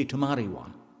it's okay to marry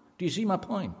one? Do you see my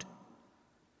point?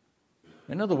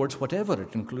 In other words, whatever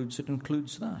it includes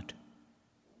that.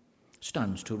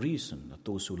 Stands to reason that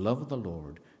those who love the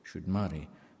Lord should marry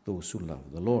those who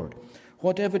love the Lord.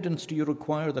 What evidence do you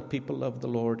require that people love the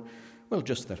Lord? Well,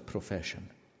 just their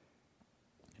profession.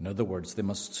 In other words, they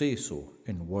must say so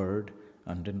in word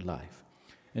and in life.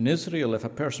 In Israel, if a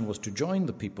person was to join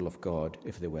the people of God,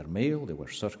 if they were male, they were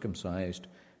circumcised,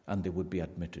 and they would be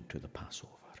admitted to the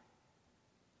Passover.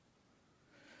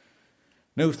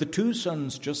 Now, if the two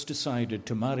sons just decided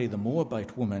to marry the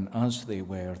Moabite woman as they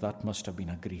were, that must have been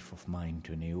a grief of mind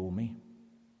to Naomi.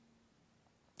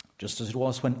 Just as it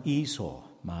was when Esau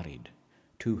married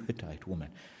two Hittite women.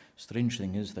 Strange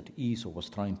thing is that Esau was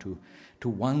trying to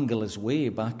wangle his way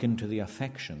back into the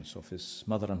affections of his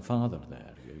mother and father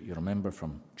there. You remember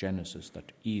from Genesis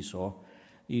that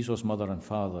Esau's mother and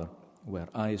father were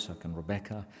Isaac and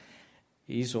Rebekah.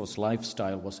 Esau's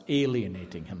lifestyle was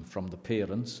alienating him from the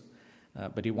parents.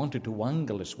 But he wanted to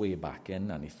wangle his way back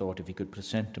in, and he thought if he could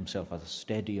present himself as a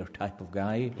steadier type of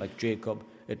guy, like Jacob,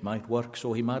 it might work.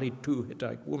 So he married two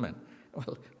Hittite women.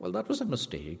 Well, that was a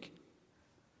mistake.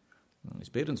 His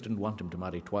parents didn't want him to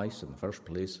marry twice in the first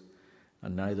place,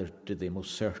 and neither did they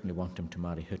most certainly want him to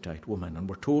marry Hittite women. And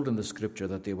we're told in the Scripture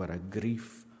that they were a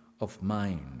grief of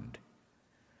mind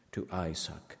to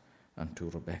Isaac and to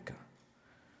Rebekah.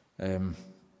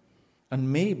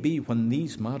 And maybe when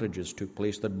these marriages took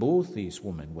place, that both these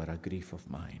women were a grief of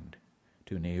mind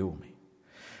to Naomi.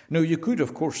 Now, you could,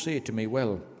 of course, say to me,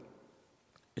 well,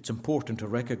 it's important to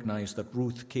recognize that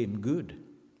Ruth came good.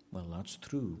 Well, that's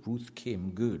true. Ruth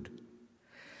came good.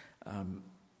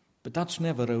 But that's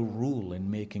never a rule in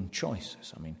making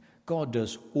choices. God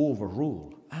does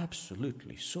overrule,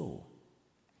 absolutely so.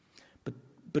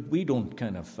 But we don't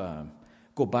kind of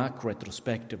go back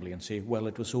retrospectively and say, well,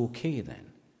 it was okay then.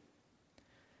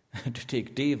 To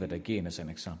take David again as an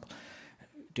example.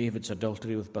 David's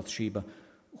adultery with Bathsheba.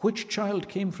 Which child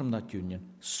came from that union?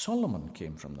 Solomon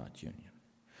came from that union.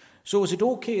 So is it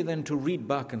okay then to read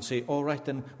back and say, all right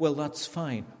then, well, that's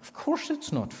fine? Of course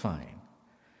it's not fine.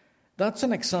 That's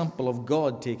an example of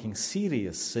God taking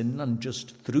serious sin and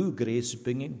just through grace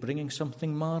bringing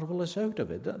something marvelous out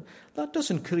of it. That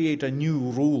doesn't create a new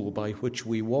rule by which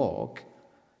we walk.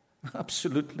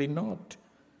 Absolutely not.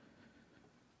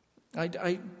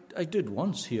 I did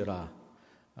once hear a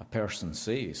person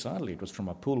say, sadly it was from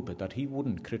a pulpit, that he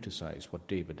wouldn't criticize what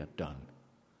David had done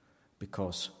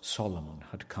because Solomon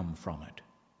had come from it.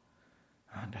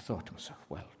 And I thought to myself,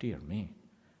 well, dear me,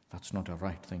 that's not a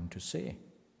right thing to say.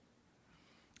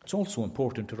 It's also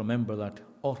important to remember that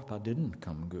Orpah didn't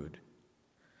come good.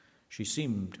 She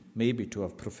seemed maybe to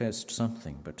have professed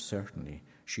something, but certainly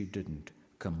she didn't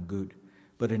come good.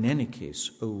 But in any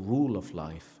case, a rule of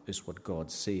life is what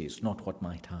God says, not what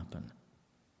might happen.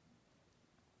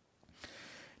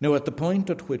 Now, at the point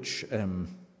at which... the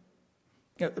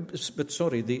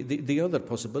other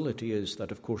possibility is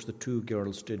that, of course, the two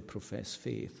girls did profess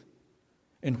faith,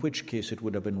 in which case it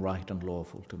would have been right and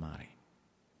lawful to marry.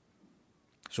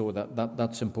 So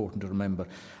that's important to remember.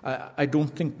 I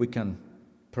don't think we can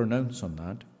pronounce on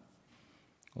that,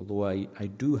 although I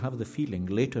do have the feeling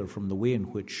later from the way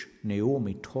in which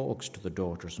Naomi talks to the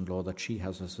daughters-in-law that she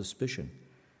has a suspicion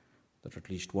that at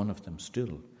least one of them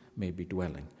still may be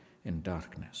dwelling in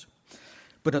darkness.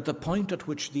 But at the point at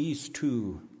which these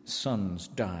two sons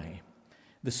die,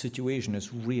 the situation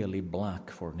is really black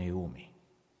for Naomi.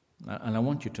 And I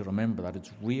want you to remember that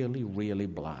it's really, really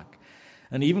black.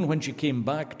 And even when she came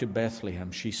back to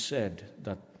Bethlehem, she said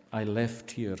that I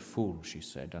left here full, she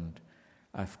said, and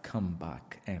I've come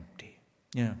back empty.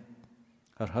 Yeah,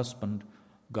 her husband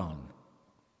gone.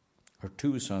 Her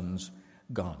two sons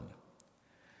gone.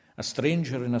 A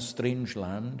stranger in a strange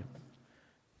land,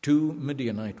 two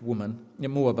Moabite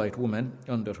women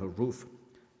under her roof,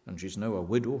 and she's now a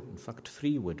widow, in fact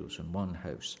 3 widows in one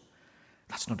house.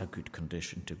 That's not a good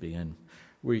condition to be in.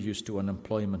 We're used to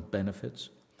unemployment benefits,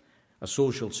 a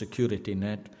social security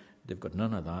net. They've got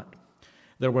none of that.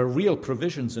 There were real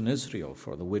provisions in Israel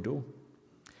for the widow.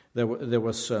 There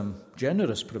was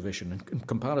generous provision in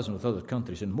comparison with other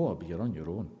countries. In Moab, you're on your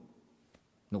own.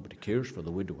 Nobody cares for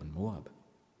the widow in Moab.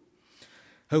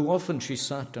 How often she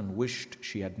sat and wished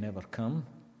she had never come.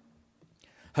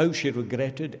 How she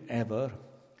regretted ever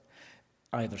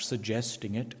either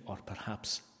suggesting it or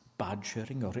perhaps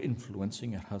badgering or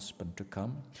influencing her husband to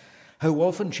come. How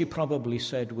often she probably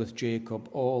said with Jacob,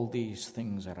 all these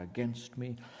things are against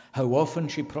me. How often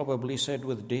she probably said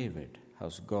with David,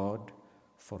 has God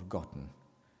forgotten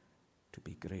to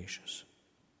be gracious?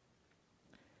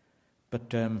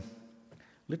 But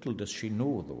little does she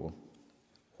know, though,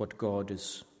 what God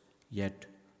is yet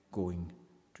going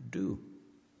to do.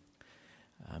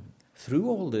 Through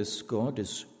all this, God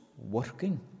is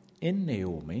working in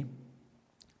Naomi,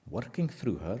 working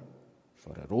through her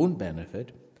for her own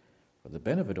benefit, for the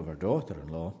benefit of her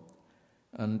daughter-in-law,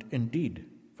 and indeed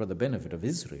for the benefit of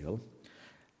Israel,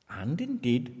 and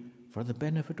indeed for the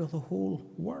benefit of the whole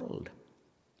world.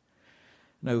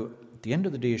 Now, at the end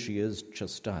of the day, she is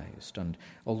chastised, and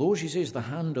although she says the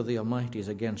hand of the Almighty is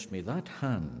against me, that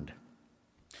hand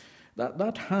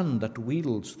that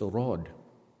wields the rod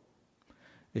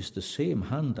is the same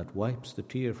hand that wipes the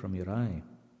tear from your eye.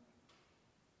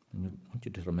 And I want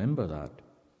you to remember that.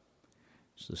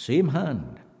 It's the same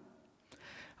hand.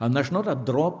 And there's not a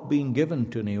drop being given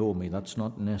to Naomi that's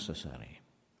not necessary.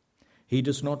 He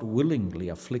does not willingly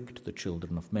afflict the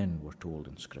children of men, we're told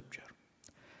in Scripture.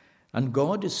 And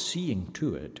God is seeing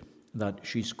to it that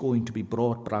she's going to be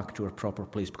brought back to her proper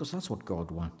place, because that's what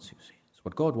God wants, you see. It's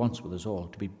what God wants with us all,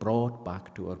 to be brought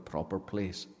back to our proper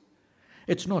place.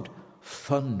 It's not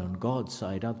fun on God's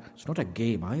side. It's not a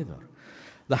game either.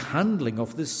 The handling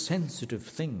of this sensitive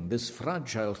thing, this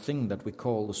fragile thing that we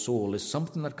call the soul, is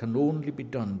something that can only be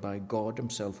done by God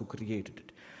himself who created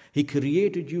it. He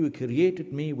created you, he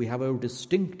created me. We have our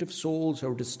distinctive souls,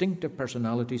 our distinctive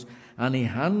personalities, and he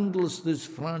handles this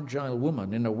fragile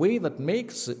woman in a way that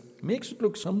makes it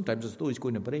look sometimes as though he's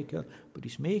going to break her, but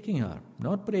he's making her,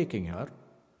 not breaking her.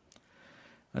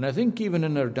 And I think even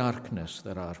in her darkness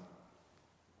there are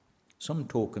some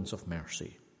tokens of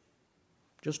mercy.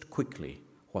 Just quickly,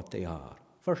 what they are.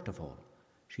 First of all,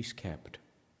 she's kept.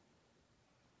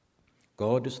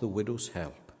 God is the widow's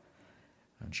help,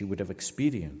 and she would have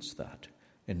experienced that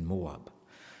in Moab.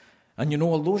 And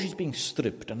although she's being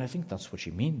stripped, and I think that's what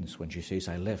she means when she says,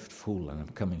 I left full and I'm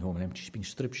coming home and empty, she's being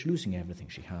stripped, she's losing everything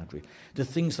she had, really. The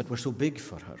things that were so big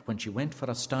for her when she went for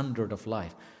a standard of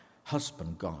life,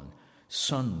 husband gone,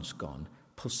 sons gone,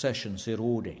 possessions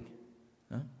eroding.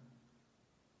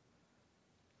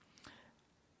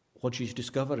 What she's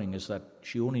discovering is that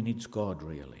she only needs God,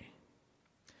 really.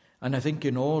 And I think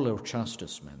in all our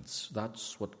chastisements,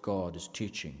 that's what God is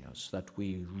teaching us, that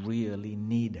we really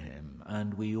need him,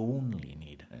 and we only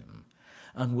need him.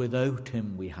 And without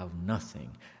him we have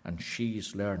nothing. And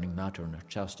she's learning that in her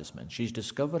chastisement. She's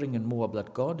discovering in Moab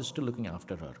that God is still looking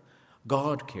after her.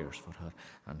 God cares for her,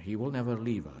 and he will never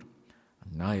leave her,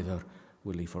 and neither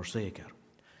will he forsake her.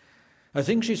 I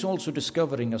think she's also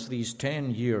discovering, as these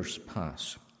 10 years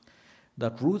pass,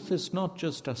 that Ruth is not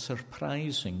just a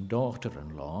surprising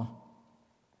daughter-in-law,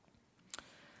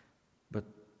 but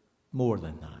more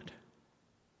than that.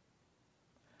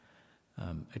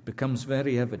 It becomes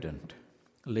very evident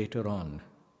later on,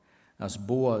 as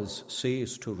Boaz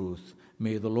says to Ruth,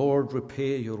 "May the Lord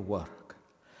repay your work,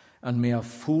 and may a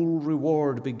full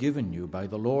reward be given you by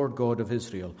the Lord God of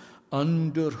Israel,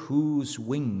 under whose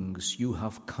wings you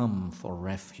have come for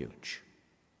refuge."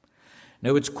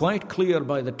 Now, it's quite clear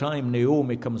by the time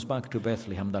Naomi comes back to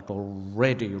Bethlehem that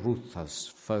already Ruth has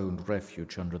found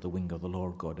refuge under the wing of the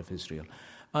Lord God of Israel.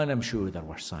 And I'm sure there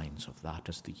were signs of that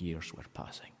as the years were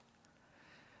passing.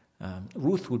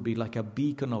 Ruth would be like a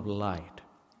beacon of light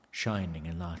shining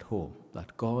in that home,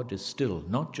 that God is still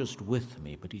not just with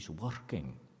me, but he's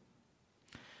working.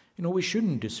 You know, we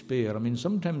shouldn't despair. I mean,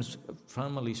 sometimes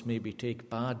families maybe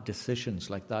take bad decisions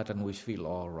like that and we feel,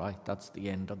 all right, that's the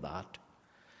end of that.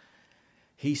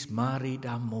 He's married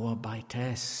a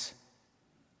Moabitess.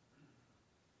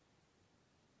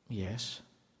 Yes,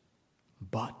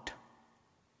 but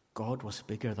God was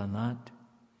bigger than that.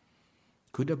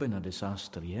 Could have been a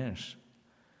disaster, yes,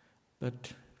 but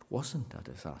it wasn't a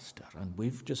disaster. And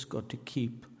we've just got to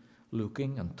keep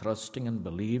looking and trusting and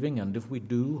believing, and if we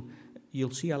do, you'll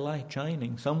see a light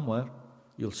shining somewhere.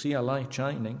 You'll see a light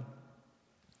shining.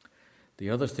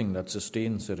 The other thing that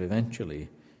sustains her eventually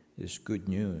is good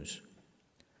news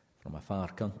from a far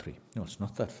country. No, it's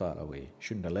not that far away.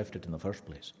 Shouldn't have left it in the first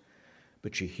place.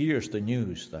 But she hears the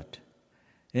news that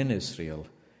in Israel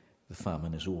the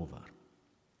famine is over.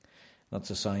 That's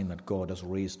a sign that God has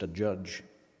raised a judge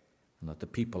and that the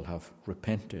people have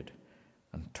repented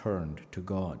and turned to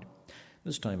God.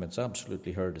 This time it's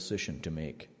absolutely her decision to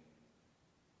make.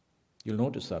 You'll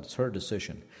notice that it's her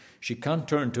decision. She can't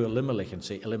turn to Elimelech and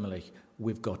say, "Elimelech,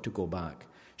 we've got to go back."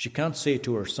 She can't say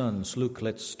to her sons, "Look,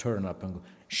 let's turn up and go."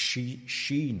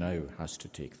 She now has to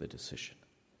take the decision.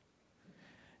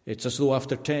 It's as though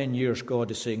after 10 years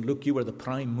God is saying, "Look, you were the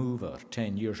prime mover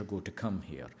 10 years ago to come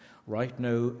here. Right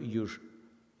now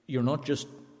you're not just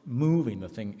moving the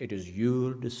thing, it is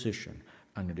your decision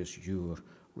and it is your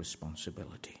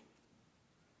responsibility."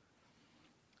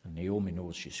 And Naomi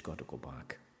knows she's got to go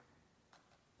back.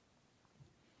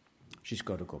 She's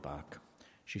got to go back.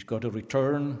 She's got to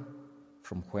return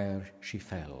from where she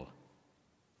fell.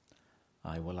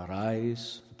 "I will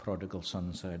arise," the prodigal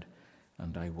son said,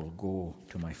 "and I will go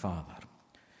to my father."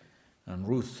 And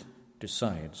Ruth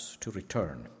decides to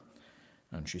return,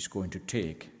 and she's going to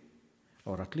take,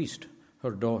 or at least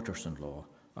her daughters-in-law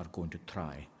are going to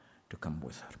try to come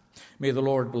with her. May the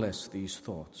Lord bless these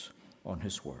thoughts on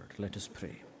his word. Let us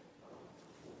pray.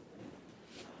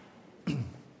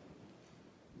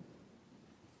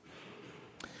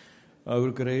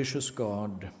 Our gracious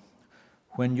God,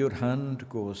 when your hand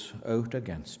goes out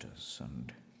against us,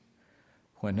 and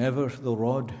whenever the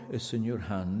rod is in your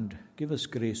hand, give us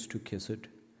grace to kiss it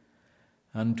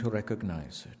and to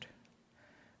recognize it,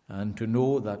 and to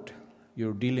know that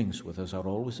your dealings with us are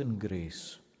always in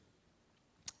grace.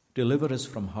 Deliver us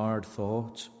from hard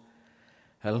thoughts.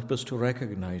 Help us to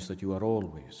recognize that you are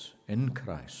always in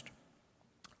Christ,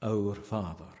 our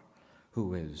Father,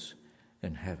 who is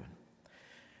in heaven.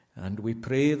 And we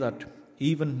pray that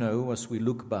even now, as we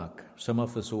look back, some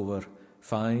of us over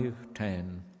 5,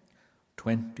 10,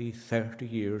 20, 30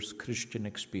 years Christian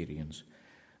experience,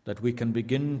 that we can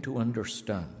begin to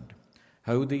understand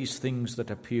how these things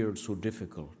that appeared so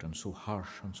difficult and so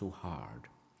harsh and so hard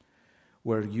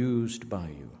were used by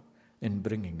you in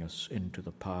bringing us into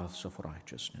the paths of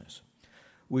righteousness.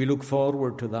 We look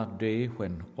forward to that day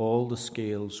when all the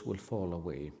scales will fall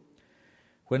away,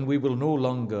 when we will no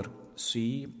longer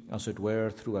see, as it were,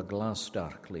 through a glass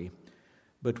darkly,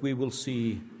 but we will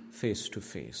see face to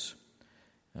face,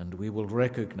 and we will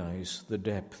recognize the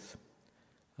depth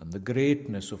and the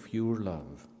greatness of your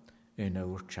love in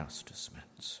our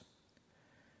chastisements.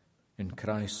 In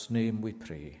Christ's name we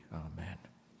pray. Amen.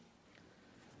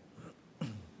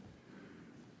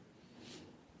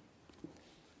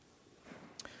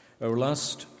 Our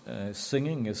last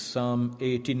singing is Psalm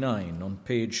 89 on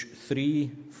page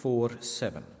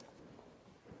 347.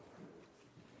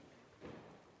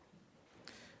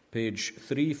 Page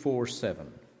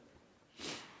 347.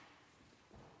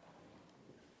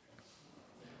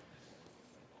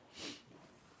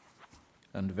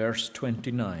 and verse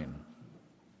 29.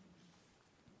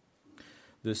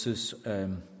 This is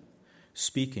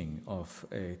speaking of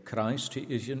Christ. He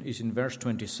is in verse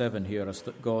 27 here as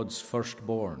God's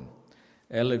firstborn,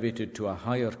 elevated to a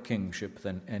higher kingship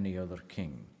than any other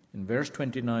king. In verse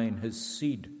 29, his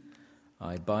seed,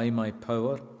 I by my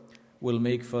power will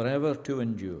make forever to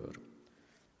endure,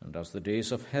 and as the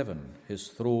days of heaven, his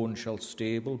throne shall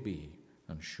stable be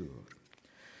and sure.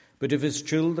 But if his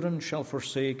children shall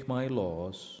forsake my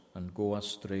laws and go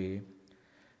astray,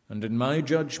 and in my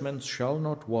judgments shall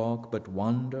not walk, but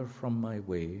wander from my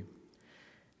way,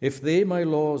 if they my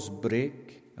laws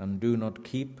break and do not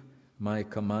keep my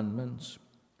commandments,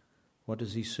 what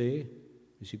does he say?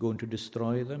 Is he going to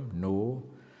destroy them? No.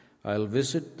 I'll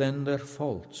visit then their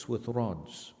faults with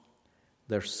rods,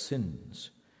 their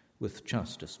sins with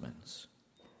chastisements.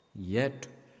 Yet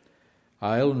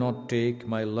I'll not take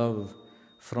my love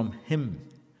from him.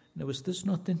 Now, is this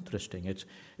not interesting?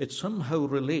 It somehow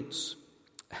relates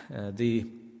the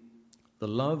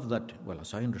love that, well,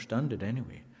 as I understand it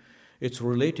anyway, it's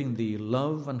relating the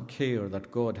love and care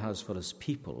that God has for his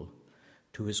people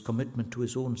to his commitment to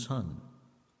his own Son.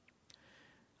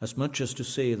 As much as to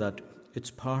say that it's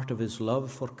part of his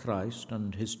love for Christ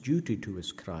and his duty to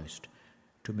his Christ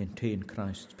to maintain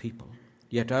Christ's people.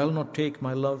 Yet I'll not take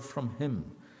my love from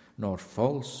him, nor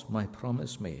false my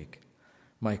promise make.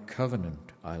 My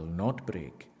covenant I'll not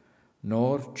break,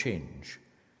 nor change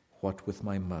what with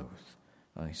my mouth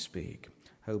I speak.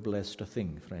 How blessed a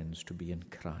thing, friends, to be in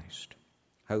Christ.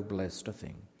 How blessed a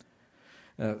thing.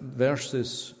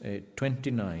 Verses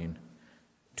 29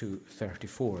 to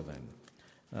 34 then.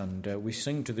 And we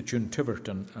sing to the tune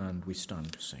Tiverton, and we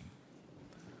stand to sing.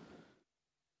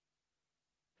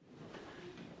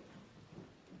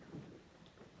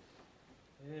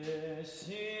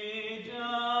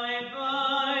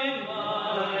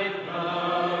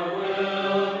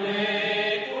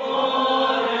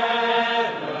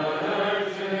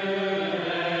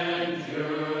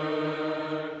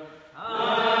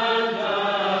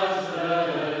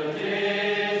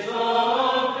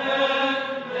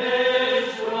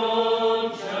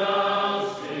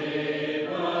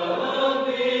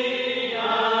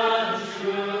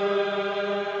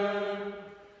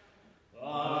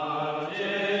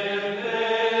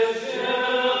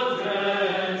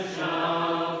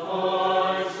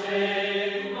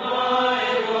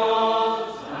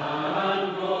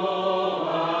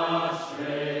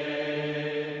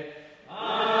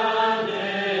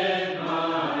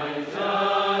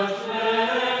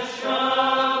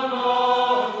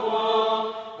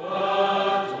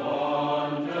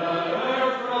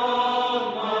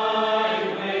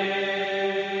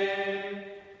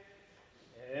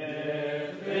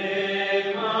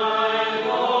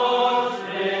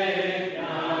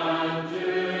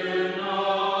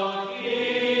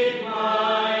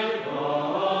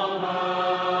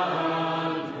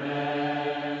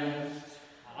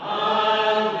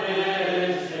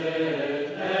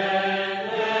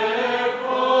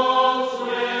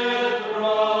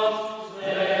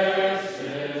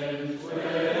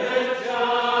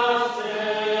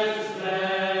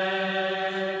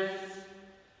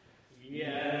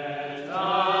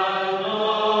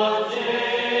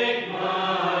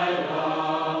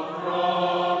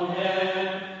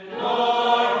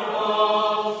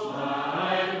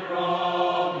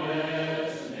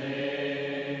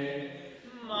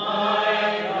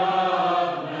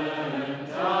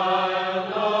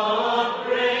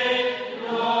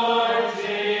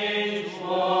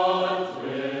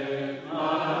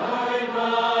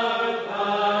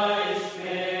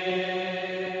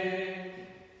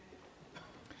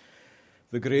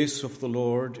 The grace of the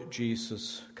Lord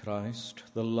Jesus Christ,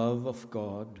 the love of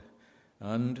God,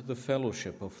 and the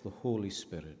fellowship of the Holy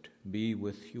Spirit be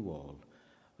with you all.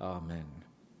 Amen.